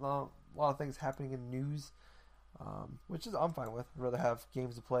lot of things happening in news, which is I'm fine with. I'd rather have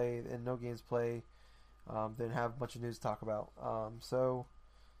games to play and no games to play than have a bunch of news to talk about. So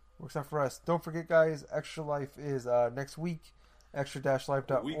works out for us. Don't forget, guys, Extra Life is next week.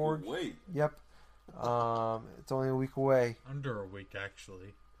 Extra-life.org. Wait. Yep. It's only a week away. Under a week,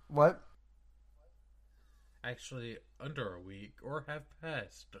 actually. What? Actually, under a week, or have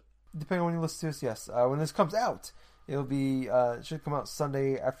passed. Depending on when you listen to us, yes. When this comes out, it'll be it should come out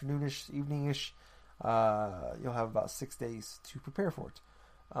Sunday afternoonish, eveningish. You'll have about 6 days to prepare for it.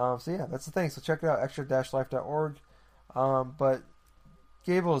 So yeah, that's the thing. So check it out, extra-life.org. But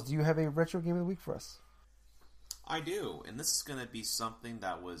Gables, do you have a retro game of the week for us? I do, and this is going to be something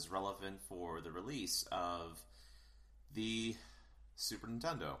that was relevant for the release of the Super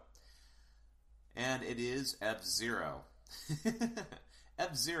Nintendo. And it is F-Zero.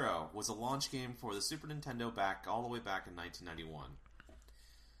 F-Zero was a launch game for the Super Nintendo all the way back in 1991.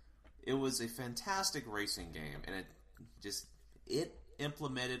 It was a fantastic racing game, and it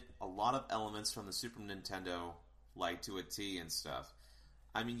implemented a lot of elements from the Super Nintendo, like to a T and stuff.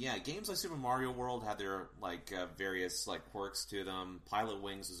 I mean, yeah, games like Super Mario World had their various quirks to them. Pilot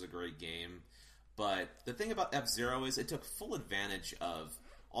Wings was a great game, but the thing about F-Zero is it took full advantage of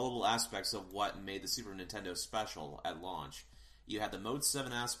all the little aspects of what made the Super Nintendo special at launch. You had the Mode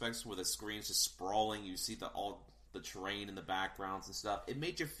 7 aspects where the screen's just sprawling. You see all the terrain in the backgrounds and stuff. It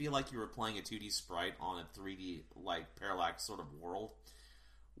made you feel like you were playing a 2D sprite on a 3D parallax sort of world,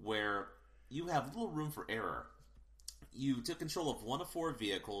 where you have little room for error. You took control of one of 4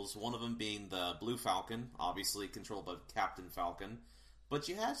 vehicles, one of them being the Blue Falcon, obviously controlled by Captain Falcon. But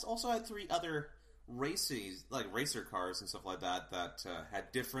you also had 3 other racer cars and stuff like that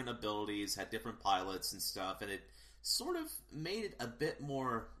had different abilities, had different pilots and stuff, and it sort of made it a bit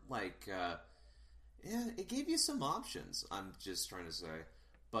more Yeah, it gave you some options, I'm just trying to say.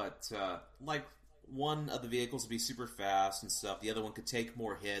 But, like, one of the vehicles would be super fast and stuff. The other one could take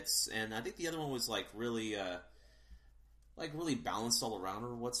more hits. And I think the other one was, like, really balanced all around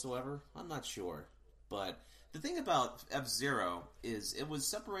or whatsoever. I'm not sure. But the thing about F-Zero is it was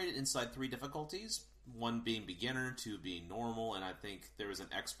separated inside 3 difficulties. One being beginner, 2 being normal, and I think there was an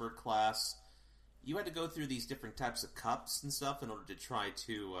expert class. You had to go through these different types of cups and stuff in order to try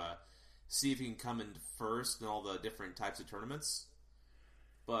to see if you can come in first in all the different types of tournaments.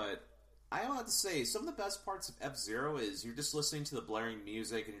 But I have to say, some of the best parts of F-Zero is you're just listening to the blaring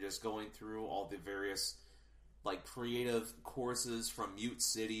music and you're just going through all the various, like, creative courses from Mute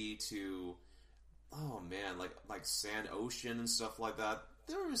City to, oh man, like Sand Ocean and stuff like that.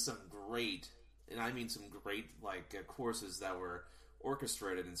 There was some great, and I mean some great, like, courses that were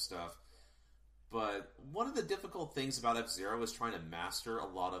orchestrated and stuff. But one of the difficult things about F-Zero is trying to master a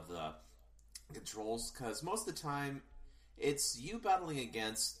lot of the controls, because most of the time it's you battling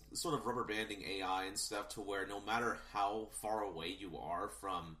against sort of rubber banding AI and stuff, to where no matter how far away you are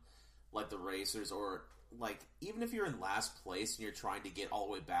from, like, the racers, or, like, even if you're in last place and you're trying to get all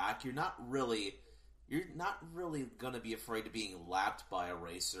the way back, you're not really gonna be afraid of being lapped by a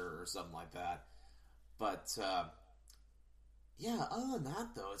racer or something like that. But yeah, other than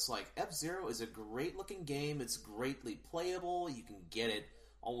that, though, it's like F-Zero is a great looking game. It's greatly playable. You can get it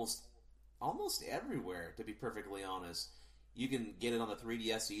almost everywhere, to be perfectly honest. You can get it on the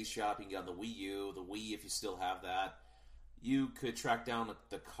 3DS eShop. You can get it on the Wii U, the Wii if you still have that. You could track down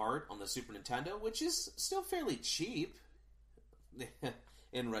the cart on the Super Nintendo, which is still fairly cheap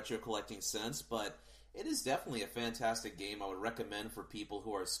in retro collecting sense, but it is definitely a fantastic game. I would recommend for people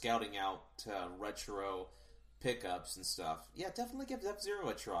who are scouting out retro pickups and stuff. Yeah, definitely give F-Zero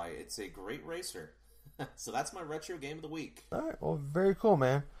a try. It's a great racer. So that's my retro game of the week. All right, well, very cool,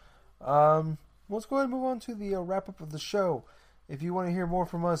 man. Let's go ahead and move on to the wrap-up of the show. If you want to hear more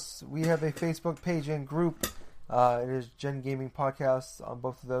from us, we have a Facebook page and group. It is Gen Gaming Podcast on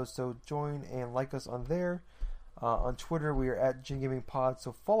both of those, so join and like us on there. On Twitter, we are at Gen Gaming Pod,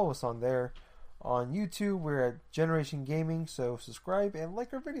 so follow us on there. On YouTube, we're at Generation Gaming, so subscribe and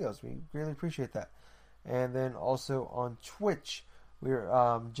like our videos. We really appreciate that. And then also on Twitch, we're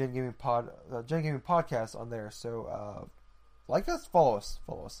Gen Gaming Podcast on there. So like us, follow us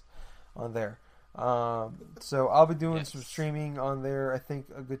on there. So I'll be doing some streaming on there. I think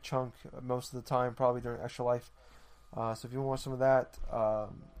a good chunk most of the time, probably during Extra Life. So if you want to watch some of that,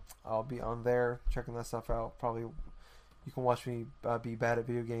 I'll be on there checking that stuff out. Probably you can watch me be bad at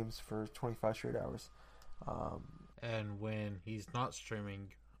video games for 25 straight hours. And when he's not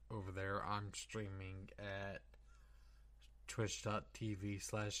streaming over there, I'm streaming at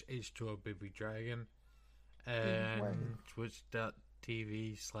twitch.tv/H2OBabyDragon and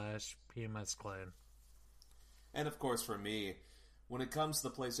twitch.tv/PMSClan. And of course, for me, when it comes to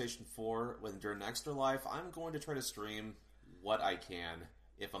the PlayStation 4, during Extra Life, I'm going to try to stream what I can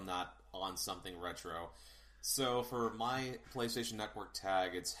if I'm not on something retro. So for my PlayStation Network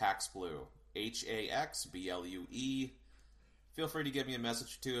tag, it's Haxblue, HAXBLUE. Feel free to give me a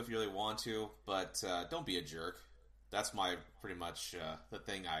message too if you really want to, but don't be a jerk. That's pretty much the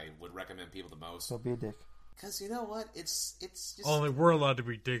thing I would recommend people the most. Don't be a dick. Because you know what? It's just... Only we're allowed to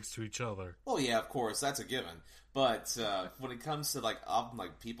be dicks to each other. Oh yeah, of course, that's a given. But when it comes to like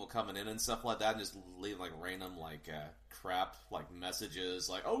people coming in and stuff like that, and just leaving like random crap messages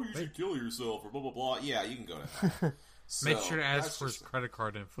like, "Oh, you should kill yourself" or blah blah blah. Yeah, you can go to hell. So, make sure to ask for his credit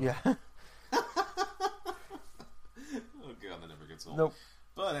card info. Yeah. Oh god, that never gets old. Nope.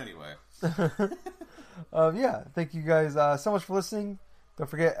 But anyway. Yeah, thank you guys so much for listening. Don't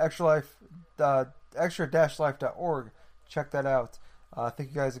forget extra-life.org. Check that out. Thank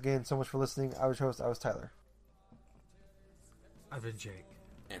you guys again so much for listening. I was your host. I was Tyler. I've been Jake.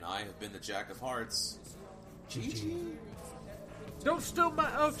 And I have been the Jack of Hearts. GG. Don't steal my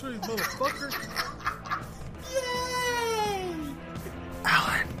outro, you motherfucker. Yay!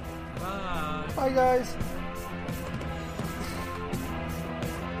 Alan. Bye. Bye, guys.